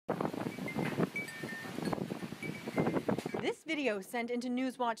Video sent into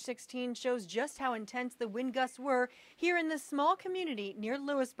Newswatch 16 shows just how intense the wind gusts were here in this small community near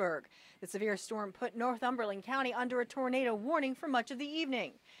Lewisburg. The severe storm put Northumberland County under a tornado warning for much of the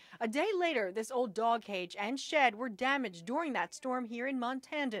evening. A day later, this old dog cage and shed were damaged during that storm here in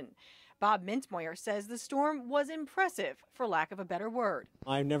Montandon. Bob Mintzmoyer says the storm was impressive, for lack of a better word.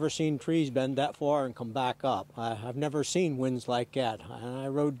 I've never seen trees bend that far and come back up. I've never seen winds like that. I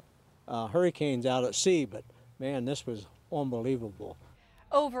rode hurricanes out at sea, but man, this was unbelievable.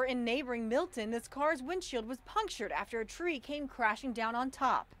 Over in neighboring Milton, this car's windshield was punctured after a tree came crashing down on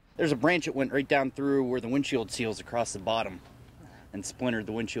top. There's a branch that went right down through where the windshield seals across the bottom and splintered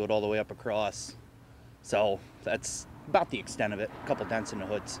the windshield all the way up across. So that's about the extent of it, a couple dents in the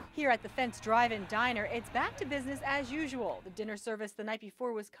hoods. Here at the Fence Drive-In Diner, it's back to business as usual. The dinner service the night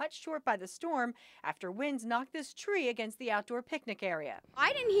before was cut short by the storm after winds knocked this tree against the outdoor picnic area.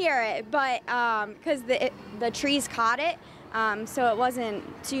 I didn't hear it, but because the trees caught it, so it wasn't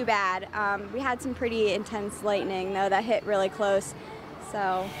too bad. We had some pretty intense lightning, though, that hit really close.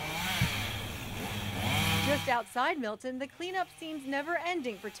 So. Just outside Milton, the cleanup seems never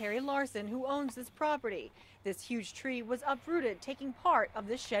ending for Terry Larson, who owns this property. This huge tree was uprooted, taking part of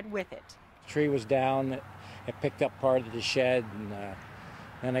the shed with it. The tree was down, it picked up part of the shed, and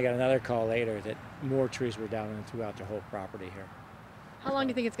then I got another call later that more trees were down and throughout the whole property here. How long do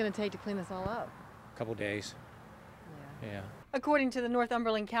you think it's going to take to clean this all up? A couple days. Yeah. According to the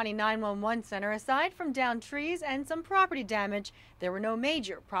Northumberland County 911 Center, aside from downed trees and some property damage, there were no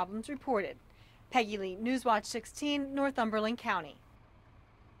major problems reported. Peggy Lee, Newswatch 16, Northumberland County.